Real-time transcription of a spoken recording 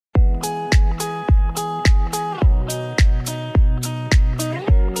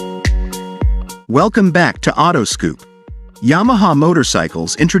Welcome back to Autoscoop. Yamaha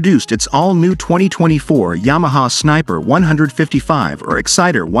Motorcycles introduced its all-new 2024 Yamaha Sniper 155 or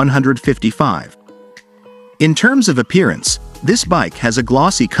Exciter 155. In terms of appearance, this bike has a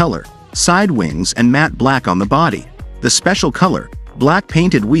glossy color, side wings and matte black on the body. The special color, black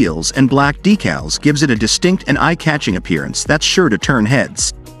painted wheels and black decals gives it a distinct and eye-catching appearance that's sure to turn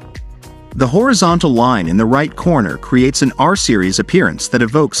heads. The horizontal line in the right corner creates an R-Series appearance that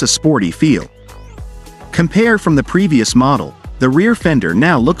evokes a sporty feel. Compared from the previous model, the rear fender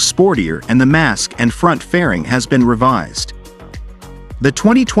now looks sportier and the mask and front fairing has been revised. The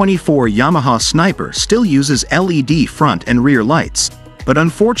 2024 Yamaha Sniper still uses LED front and rear lights, but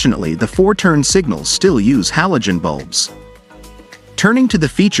unfortunately the 4-turn signals still use halogen bulbs. Turning to the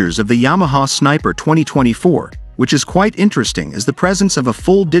features of the Yamaha Sniper 2024, which is quite interesting is the presence of a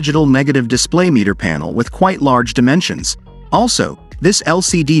full digital negative display meter panel with quite large dimensions. Also, this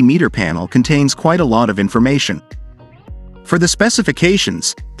LCD meter panel contains quite a lot of information. For the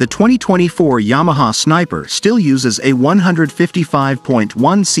specifications, the 2024 Yamaha Sniper still uses a 155.1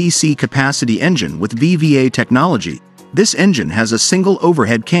 cc capacity engine with VVA technology. This engine has a single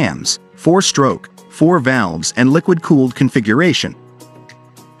overhead cams, 4-stroke, 4 valves and liquid-cooled configuration.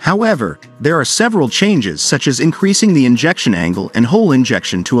 However, there are several changes such as increasing the injection angle and hole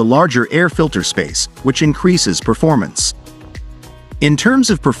injection to a larger air filter space, which increases performance. In terms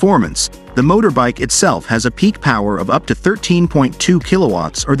of performance, the motorbike itself has a peak power of up to 13.2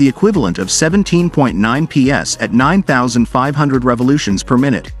 kilowatts or the equivalent of 17.9 PS at 9,500 revolutions per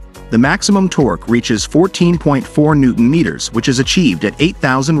minute. The maximum torque reaches 14.4 Newton-meters, which is achieved at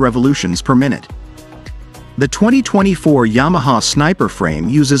 8,000 revolutions per minute. The 2024 Yamaha Sniper frame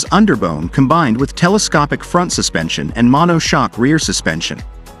uses underbone combined with telescopic front suspension and monoshock rear suspension.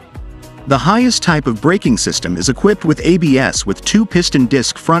 The highest type of braking system is equipped with ABS with 2-piston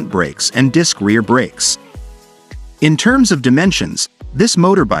disc front brakes and disc rear brakes. In terms of dimensions, this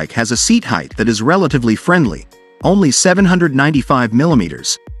motorbike has a seat height that is relatively friendly, only 795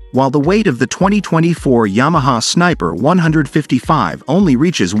 millimeters, while the weight of the 2024 Yamaha Sniper 155 only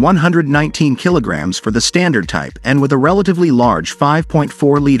reaches 119 kilograms for the standard type and with a relatively large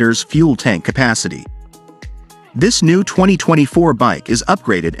 5.4 liters fuel tank capacity. This new 2024 bike is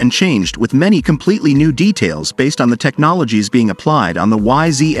upgraded and changed with many completely new details based on the technologies being applied on the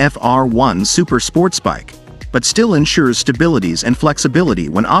YZF-R1 Super Sports bike, but still ensures stabilities and flexibility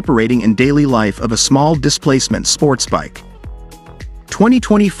when operating in daily life of a small displacement sports bike.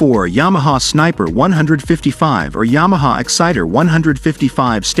 2024 Yamaha Sniper 155 or Yamaha Exciter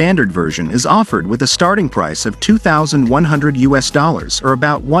 155 standard version is offered with a starting price of $2,100 or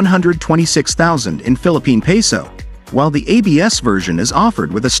about 126,000 in Philippine peso, while the ABS version is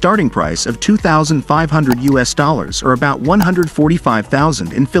offered with a starting price of $2,500 or about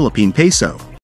 145,000 in Philippine peso.